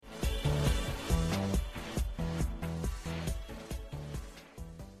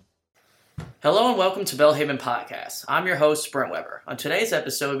Hello and welcome to Bellhaven Podcast. I'm your host, Brent Weber. On today's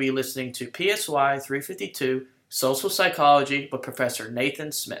episode, we'll be listening to PSY 352, Social Psychology with Professor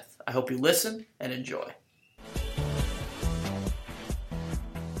Nathan Smith. I hope you listen and enjoy.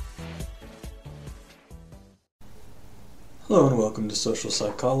 Hello and welcome to Social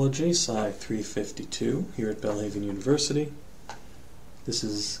Psychology, Sci 352, here at Bellhaven University. This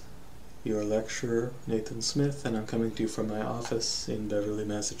is your lecturer, Nathan Smith, and I'm coming to you from my office in Beverly,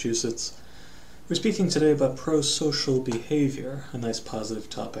 Massachusetts. We're speaking today about pro-social behavior, a nice positive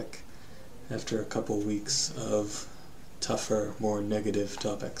topic after a couple weeks of tougher, more negative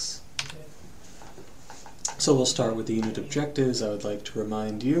topics. So we'll start with the unit objectives. I would like to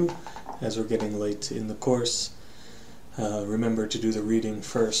remind you, as we're getting late in the course, remember to do the reading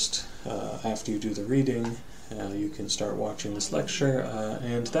first. After you do the reading, you can start watching this lecture,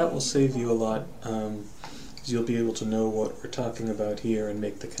 and that will save you a lot. You'll be able to know what we're talking about here and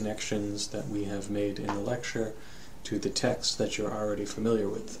make the connections that we have made in the lecture to the text that you're already familiar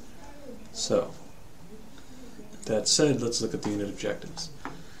with. So, that said, let's look at the unit objectives.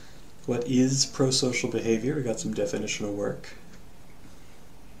 What is pro-social behavior? We got some definitional work.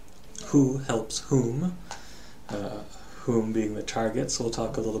 Who helps whom? Whom being the target, so we'll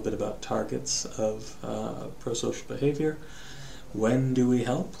talk a little bit about targets of pro-social behavior. When do we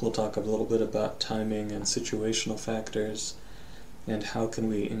help? We'll talk a little bit about timing and situational factors, and how can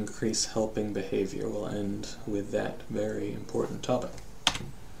we increase helping behavior. We'll end with that very important topic.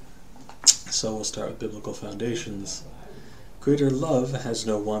 So we'll start with biblical foundations. Greater love has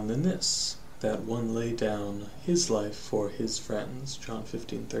no one than this, that one lay down his life for his friends. John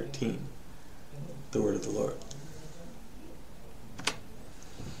 15:13. The word of the Lord.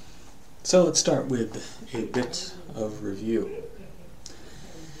 So let's start with a bit of review.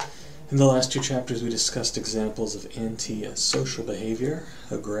 In the last two chapters we discussed examples of anti-social behavior,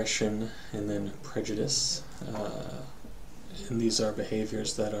 aggression, and then prejudice. And these are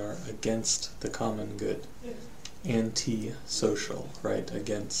behaviors that are against the common good. Anti-social, right?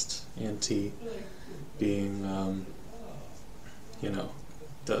 Against. Anti being,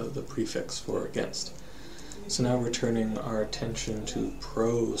 the prefix for against. So now we're turning our attention to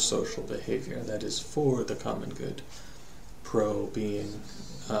pro-social behavior, that is for the common good. Pro being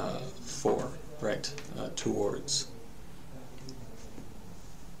for, right, towards.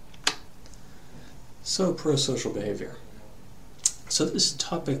 So, pro-social behavior. So this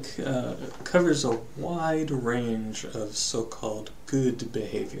topic covers a wide range of so-called good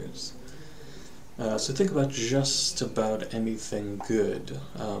behaviors. So think about just about anything good.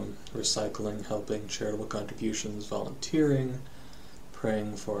 Recycling, helping, charitable contributions, volunteering,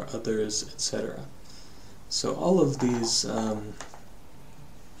 praying for others, etc. So all of these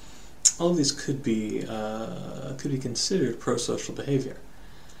could be considered pro-social behavior.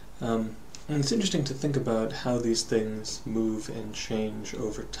 And it's interesting to think about how these things move and change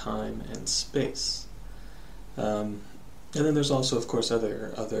over time and space. And then there's also, of course,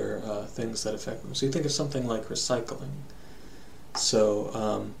 other things that affect them. So you think of something like recycling. So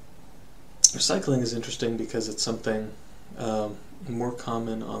recycling is interesting because it's something more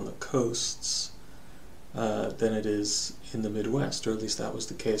common on the coasts than it is in the Midwest, or at least that was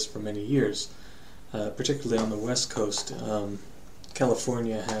the case for many years. Particularly on the West Coast,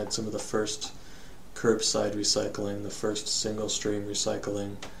 California had some of the first curbside recycling, the first single-stream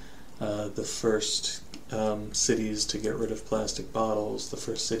recycling, the first cities to get rid of plastic bottles, the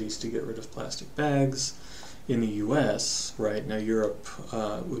first cities to get rid of plastic bags. In the U.S., right, now Europe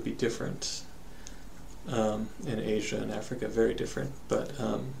would be different, in Asia and Africa, very different, but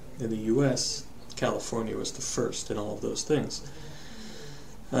in the U.S., California was the first in all of those things.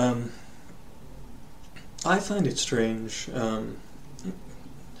 I find it strange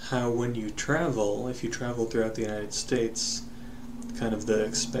how when you travel, if you travel throughout the United States, kind of the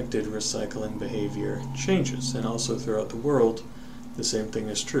expected recycling behavior changes, and also throughout the world the same thing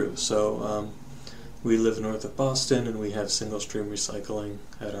is true. So we live north of Boston and we have single stream recycling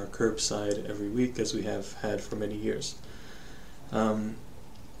at our curbside every week, as we have had for many years.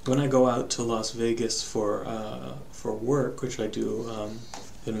 When I go out to Las Vegas for work, which I do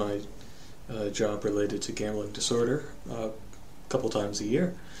in my job related to gambling disorder a couple times a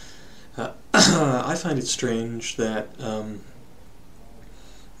year, I find it strange that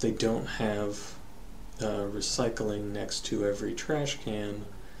they don't have recycling next to every trash can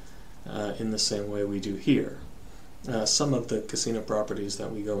in the same way we do here. Some of the casino properties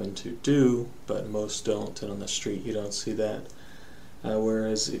that we go into do, but most don't, and on the street you don't see that.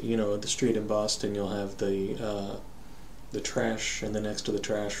 Whereas, the street in Boston, you'll have the trash, and then next to the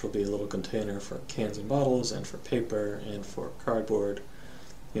trash will be a little container for cans and bottles, and for paper, and for cardboard,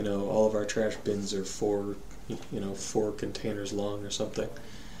 all of our trash bins are 4 containers long or something,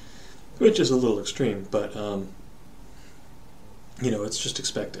 which is a little extreme, but it's just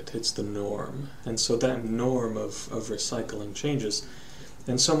expected. It's the norm. And so that norm of recycling changes.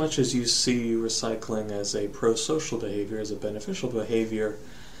 And so much as you see recycling as a pro-social behavior, as a beneficial behavior,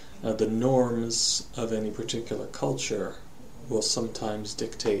 the norms of any particular culture will sometimes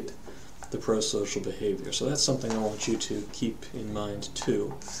dictate the pro-social behavior. So that's something I want you to keep in mind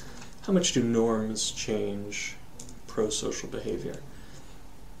too. How much do norms change pro-social behavior?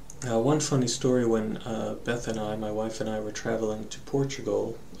 One funny story, when Beth and I, my wife and I, were traveling to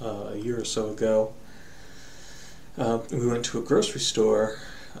Portugal a year or so ago, we went to a grocery store.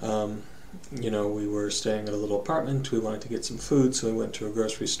 We were staying at a little apartment. We wanted to get some food, so we went to a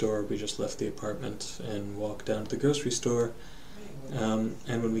grocery store. We just left the apartment and walked down to the grocery store. And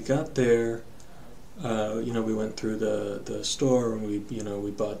when we got there, we went through the store, and we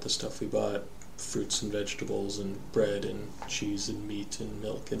bought the stuff we bought, fruits and vegetables and bread and cheese and meat and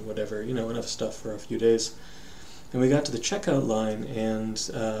milk and whatever, enough stuff for a few days. And we got to the checkout line, and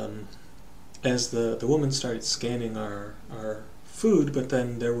as the woman started scanning our food, but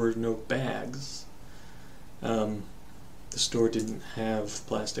then there were no bags. The store didn't have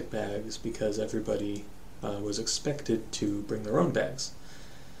plastic bags because everybody was expected to bring their own bags.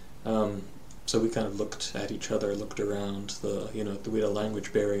 So we kind of looked at each other, looked around. We had a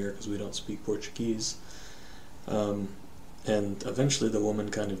language barrier because we don't speak Portuguese. And eventually the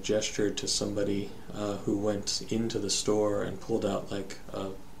woman kind of gestured to somebody who went into the store and pulled out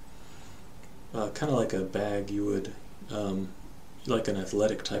kind of like a bag you would, like an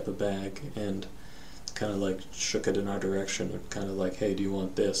athletic type of bag, and kind of like shook it in our direction, kind of like, hey, do you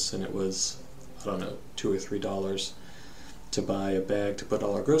want this? And it was, I don't know, $2 or $3 to buy a bag to put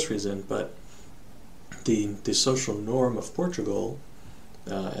all our groceries in. But the social norm of Portugal,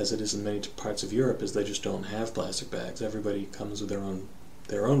 as it is in many parts of Europe, is they just don't have plastic bags. Everybody comes with their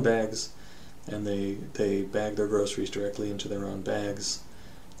own bags, and they bag their groceries directly into their own bags,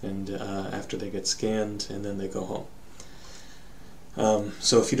 and after they get scanned, and then they go home.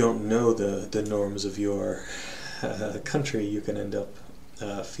 So if you don't know the norms of your country, you can end up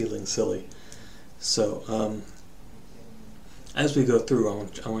feeling silly. So as we go through,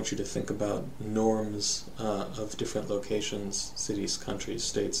 I want you to think about norms of different locations, cities, countries,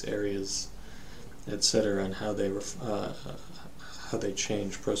 states, areas, etc., and how they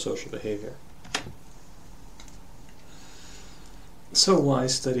change pro-social behavior. So why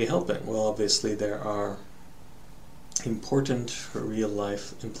study helping? Well, obviously there are important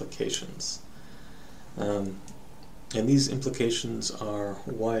real-life implications. And these implications are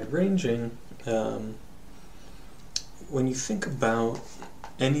wide-ranging. When you think about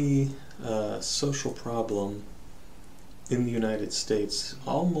any social problem in the United States,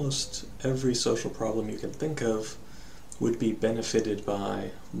 almost every social problem you can think of would be benefited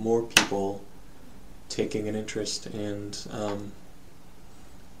by more people taking an interest and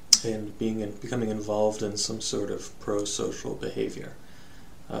becoming involved in some sort of pro-social behavior.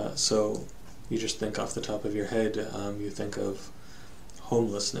 So you just think off the top of your head, you think of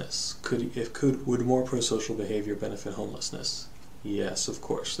homelessness. Would more pro-social behavior benefit homelessness? Yes, of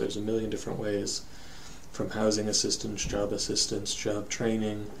course. There's a million different ways, from housing assistance, job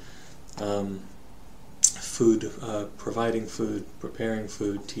training, food, providing food, preparing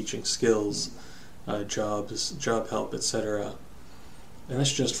food, teaching skills, job help, etc. And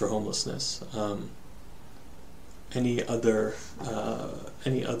that's just for homelessness. Any other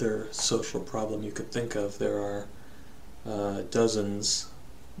social problem you could think of, there are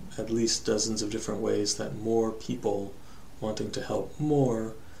at least dozens of different ways that more people wanting to help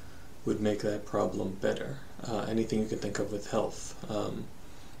more would make that problem better. Anything you can think of with health.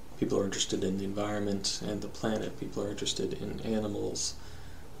 People are interested in the environment and the planet. People are interested in animals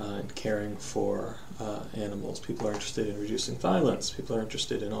and caring for animals. People are interested in reducing violence. People are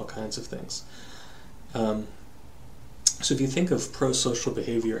interested in all kinds of things. So if you think of pro-social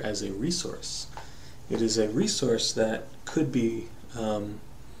behavior as a resource, it is a resource that could be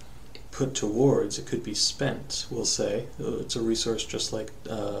put towards, it could be spent, we'll say. It's a resource just like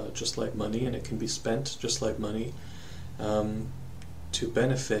money, and it can be spent just like money to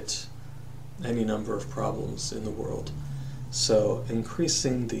benefit any number of problems in the world. So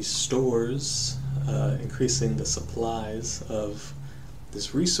increasing the stores, increasing the supplies of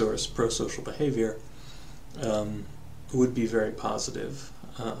this resource, pro-social behavior, would be very positive.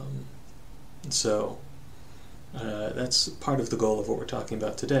 So that's part of the goal of what we're talking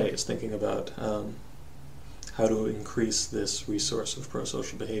about today, is thinking about how to increase this resource of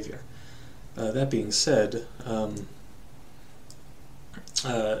pro-social behavior. That being said,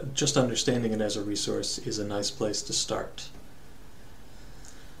 just understanding it as a resource is a nice place to start.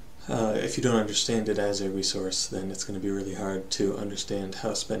 If you don't understand it as a resource, then it's going to be really hard to understand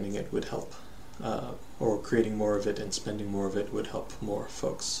how spending it would help, or creating more of it and spending more of it would help more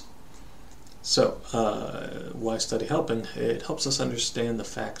folks. So, why study helping? It helps us understand the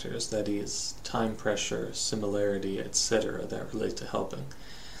factors, that is, time pressure, similarity, etc., that relate to helping.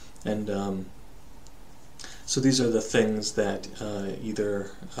 And so these are the things that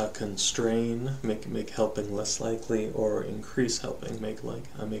either constrain, make helping less likely, or increase helping, make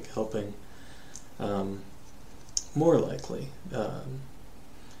helping more likely.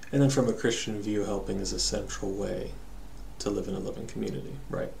 And then from a Christian view, helping is a central way to live in a loving community,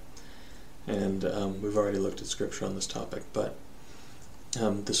 right? And we've already looked at scripture on this topic, but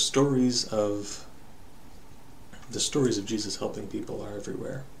the stories of Jesus helping people are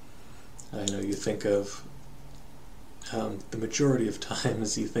everywhere. I know you think of the majority of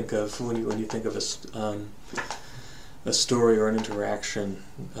times you think of when you think of a story or an interaction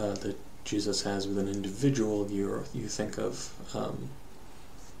that Jesus has with an individual, you think of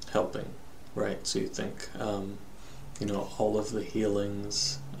helping, right? So you think all of the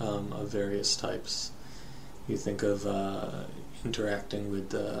healings of various types. You think of interacting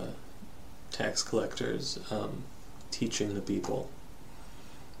with tax collectors, teaching the people.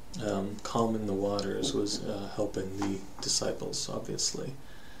 Calming the waters was helping the disciples, obviously.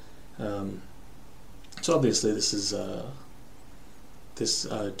 So obviously this is this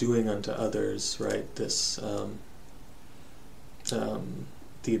doing unto others, right? This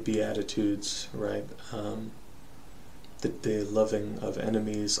the Beatitudes, right? The loving of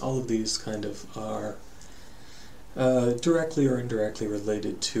enemies. All of these kind of are directly or indirectly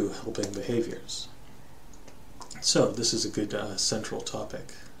related to helping behaviors. So this is a good central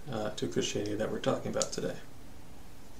topic to Christianity that we're talking about today.